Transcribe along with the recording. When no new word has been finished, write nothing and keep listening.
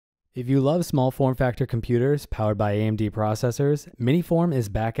If you love small form factor computers powered by AMD processors, Minisforum is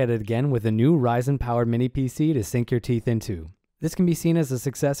back at it again with a new Ryzen powered mini PC to sink your teeth into. This can be seen as a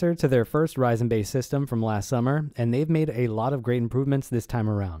successor to their first Ryzen based system from last summer, and they've made a lot of great improvements this time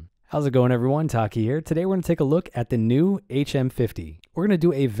around. How's it going, everyone? Taki here. Today we're going to take a look at the new HM50. We're going to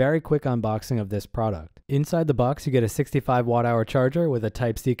do a very quick unboxing of this product. Inside the box you get a 65 watt-hour charger with a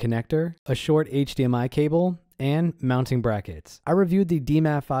Type-C connector, a short HDMI cable, and mounting brackets. I reviewed the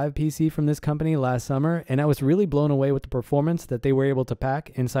DMAT5 PC from this company last summer, and I was really blown away with the performance that they were able to pack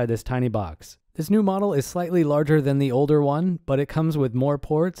inside this tiny box. This new model is slightly larger than the older one, but it comes with more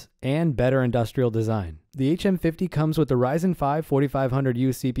ports and better industrial design. The HM50 comes with the Ryzen 5 4500U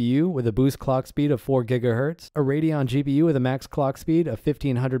CPU with a boost clock speed of 4 GHz, a Radeon GPU with a max clock speed of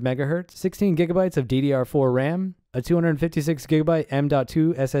 1500 MHz, 16 GB of DDR4 RAM, a 256 GB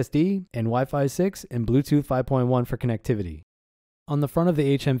M.2 SSD, and Wi-Fi 6 and Bluetooth 5.1 for connectivity. On the front of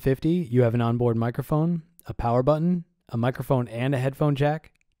the HM50, you have an onboard microphone, a power button, a microphone and a headphone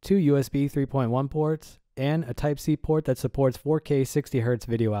jack, 2 USB 3.1 ports, and a Type-C port that supports 4K 60Hz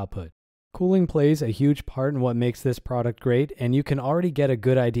video output. Cooling plays a huge part in what makes this product great, and you can already get a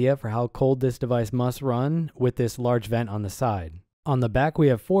good idea for how cold this device must run with this large vent on the side. On the back we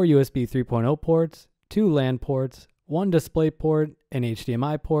have 4 USB 3.0 ports, 2 LAN ports, 1 display port, an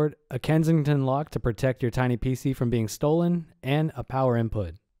HDMI port, a Kensington lock to protect your tiny PC from being stolen, and a power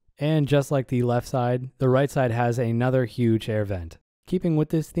input. And just like the left side, the right side has another huge air vent. Keeping with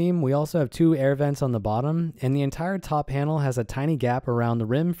this theme, we also have 2 air vents on the bottom, and the entire top panel has a tiny gap around the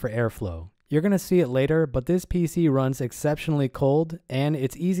rim for airflow. You're going to see it later, but this PC runs exceptionally cold, and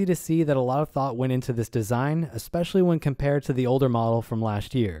it's easy to see that a lot of thought went into this design, especially when compared to the older model from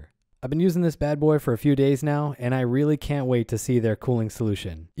last year. I've been using this bad boy for a few days now, and I really can't wait to see their cooling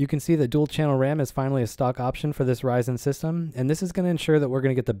solution. You can see that dual channel RAM is finally a stock option for this Ryzen system, and this is going to ensure that we're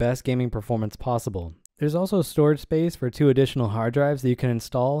going to get the best gaming performance possible. There's also storage space for 2 additional hard drives that you can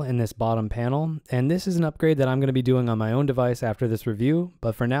install in this bottom panel, and this is an upgrade that I'm going to be doing on my own device after this review,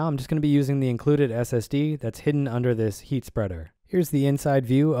 but for now I'm just going to be using the included SSD that's hidden under this heat spreader. Here's the inside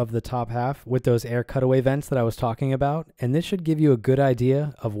view of the top half with those air cutaway vents that I was talking about, and this should give you a good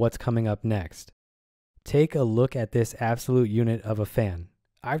idea of what's coming up next. Take a look at this absolute unit of a fan.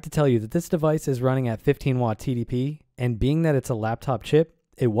 I have to tell you that this device is running at 15 watt TDP, and being that it's a laptop chip,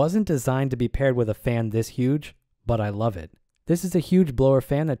 it wasn't designed to be paired with a fan this huge, but I love it. This is a huge blower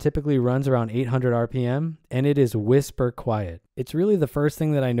fan that typically runs around 800 RPM, and it is whisper quiet. It's really the first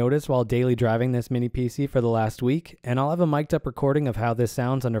thing that I noticed while daily driving this mini PC for the last week, and I'll have a mic'd up recording of how this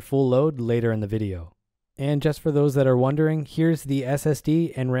sounds under full load later in the video. And just for those that are wondering, here's the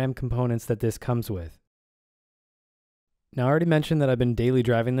SSD and RAM components that this comes with. Now, I already mentioned that I've been daily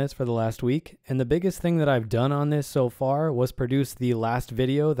driving this for the last week, and the biggest thing that I've done on this so far was produce the last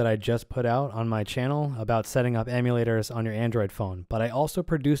video that I just put out on my channel about setting up emulators on your Android phone, but I also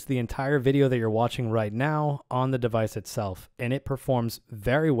produced the entire video that you're watching right now on the device itself, and it performs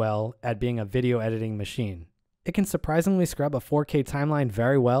very well at being a video editing machine. It can surprisingly scrub a 4K timeline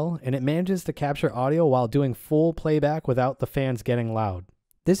very well, and it manages to capture audio while doing full playback without the fans getting loud.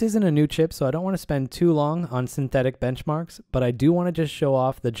 This isn't a new chip, so I don't want to spend too long on synthetic benchmarks, but I do want to just show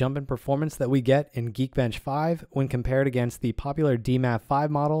off the jump in performance that we get in Geekbench 5 when compared against the popular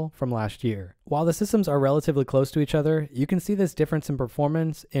DMAT5 model from last year. While the systems are relatively close to each other, you can see this difference in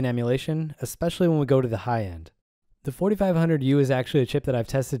performance in emulation, especially when we go to the high end. The 4500U is actually a chip that I've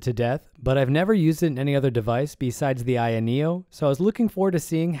tested to death, but I've never used it in any other device besides the Aya Neo, so I was looking forward to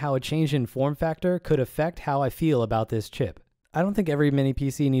seeing how a change in form factor could affect how I feel about this chip. I don't think every mini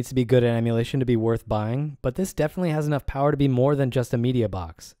PC needs to be good at emulation to be worth buying, but this definitely has enough power to be more than just a media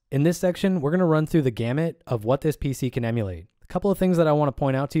box. In this section, we're going to run through the gamut of what this PC can emulate. A couple of things that I want to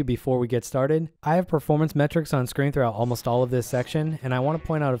point out to you before we get started. I have performance metrics on screen throughout almost all of this section, and I want to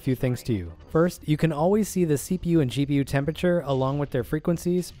point out a few things to you. First, you can always see the CPU and GPU temperature along with their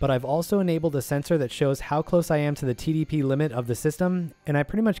frequencies, but I've also enabled a sensor that shows how close I am to the TDP limit of the system, and I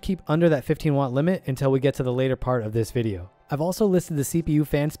pretty much keep under that 15 watt limit until we get to the later part of this video. I've also listed the CPU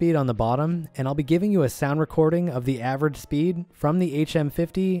fan speed on the bottom, and I'll be giving you a sound recording of the average speed from the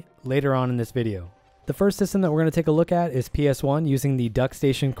HM50 later on in this video. The first system that we're going to take a look at is PS1 using the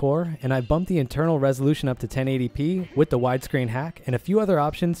DuckStation core, and I bumped the internal resolution up to 1080p with the widescreen hack and a few other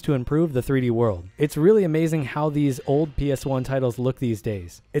options to improve the 3D world. It's really amazing how these old PS1 titles look these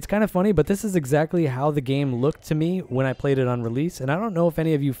days. It's kind of funny, but this is exactly how the game looked to me when I played it on release, and I don't know if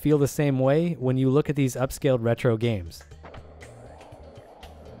any of you feel the same way when you look at these upscaled retro games.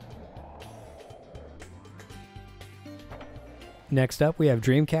 Next up, we have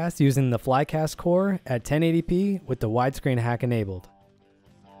Dreamcast using the Flycast core at 1080p with the widescreen hack enabled.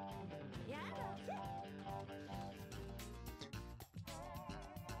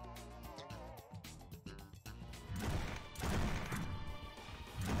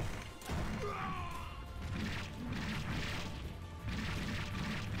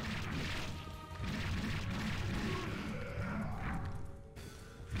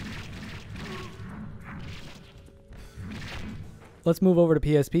 Let's move over to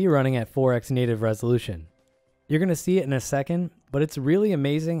PSP running at 4x native resolution. You're going to see it in a second, but it's really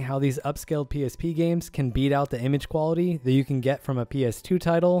amazing how these upscaled PSP games can beat out the image quality that you can get from a PS2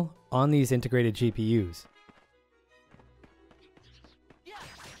 title on these integrated GPUs.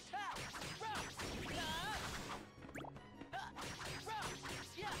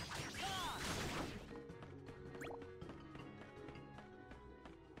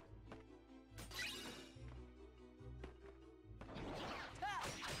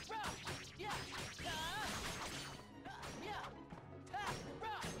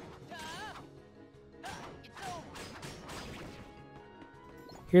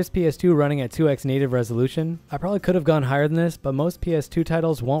 Here's PS2 running at 2x native resolution. I probably could have gone higher than this, but most PS2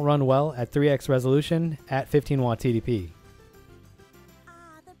 titles won't run well at 3x resolution at 15 watt TDP.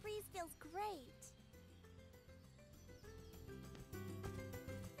 The breeze feels great.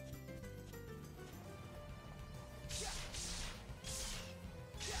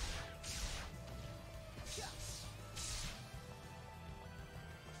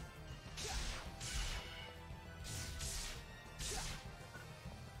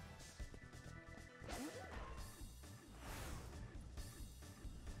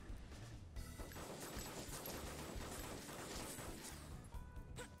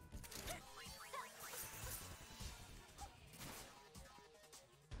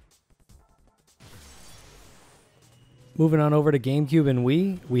 Moving on over to GameCube and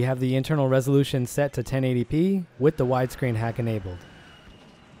Wii, we have the internal resolution set to 1080p with the widescreen hack enabled.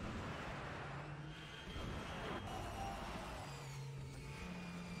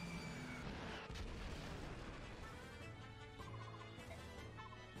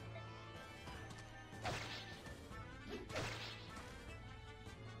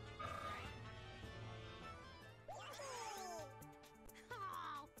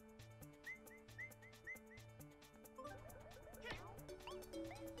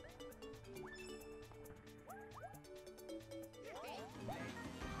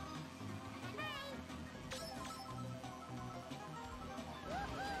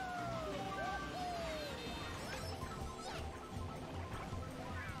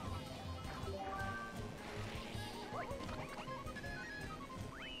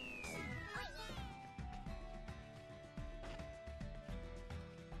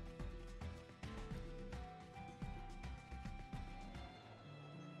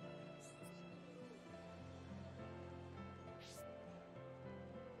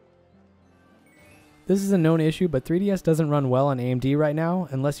 This is a known issue, but 3DS doesn't run well on AMD right now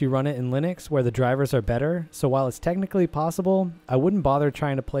unless you run it in Linux where the drivers are better, so while it's technically possible, I wouldn't bother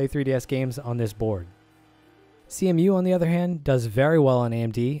trying to play 3DS games on this board. CMU, on the other hand, does very well on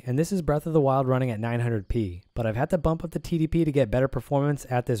AMD, and this is Breath of the Wild running at 900p, but I've had to bump up the TDP to get better performance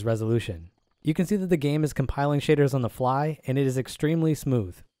at this resolution. You can see that the game is compiling shaders on the fly, and it is extremely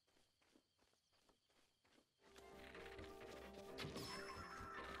smooth.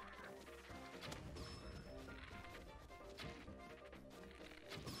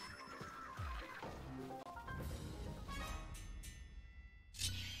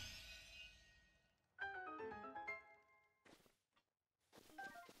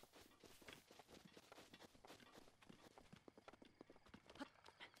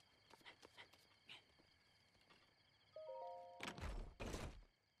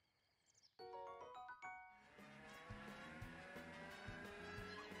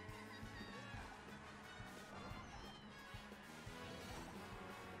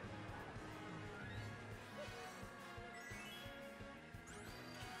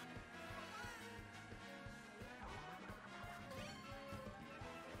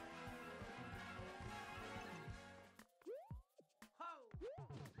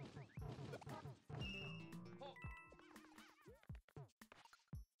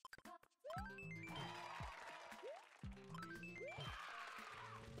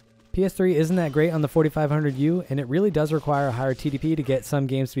 PS3 isn't that great on the 4500U, and it really does require a higher TDP to get some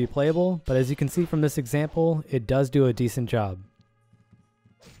games to be playable, but as you can see from this example, it does do a decent job.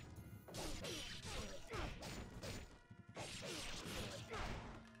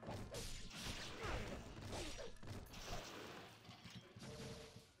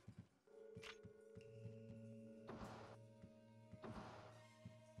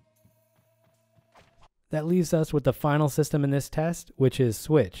 That leaves us with the final system in this test, which is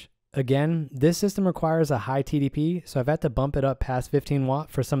Switch. Again, this system requires a high TDP, so I've had to bump it up past 15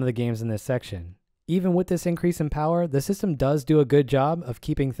 watt for some of the games in this section. Even with this increase in power, the system does do a good job of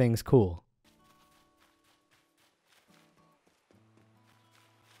keeping things cool.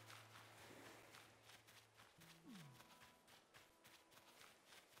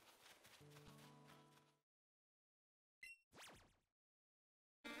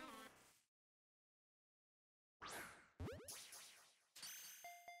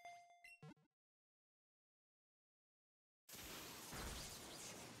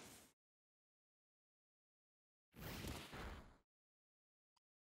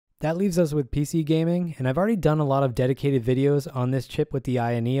 That leaves us with PC gaming, and I've already done a lot of dedicated videos on this chip with the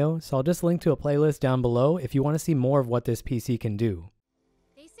Aya Neo, so I'll just link to a playlist down below if you want to see more of what this PC can do.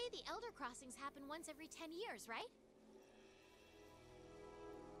 They say the Elder Crossings happen once every 10 years, right?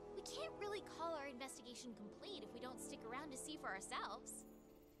 We can't really call our investigation complete if we don't stick around to see for ourselves.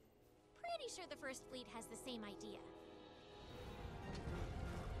 Pretty sure the First Fleet has the same idea.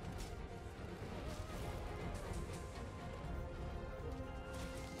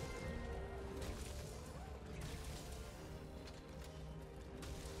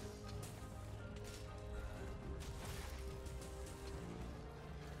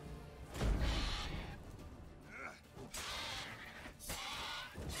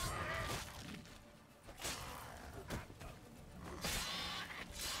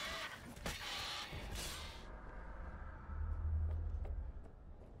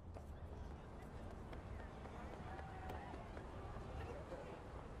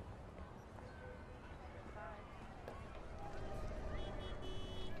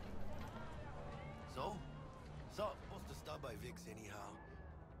 So, supposed to stop by Vic's anyhow.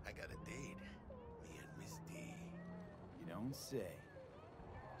 I got a date. Me and Miss D. You don't say.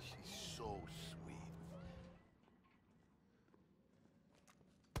 She's so sweet.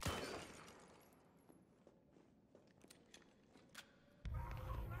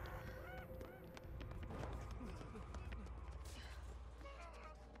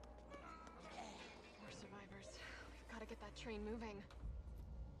 More survivors. We've got to get that train moving.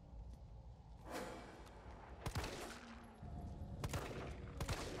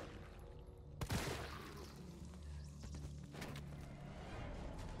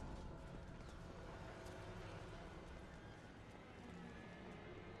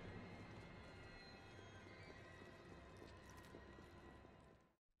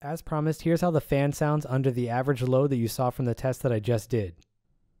 As promised, here's how the fan sounds under the average load that you saw from the test that I just did.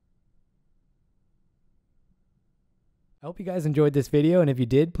 I hope you guys enjoyed this video, and if you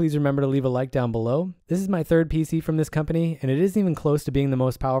did, please remember to leave a like down below. This is my third PC from this company, and it isn't even close to being the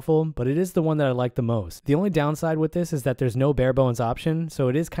most powerful, but it is the one that I like the most. The only downside with this is that there's no bare bones option, so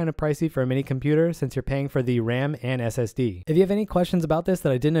it is kind of pricey for a mini computer since you're paying for the RAM and SSD. If you have any questions about this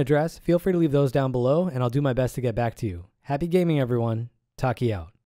that I didn't address, feel free to leave those down below, and I'll do my best to get back to you. Happy gaming, everyone. Taki out.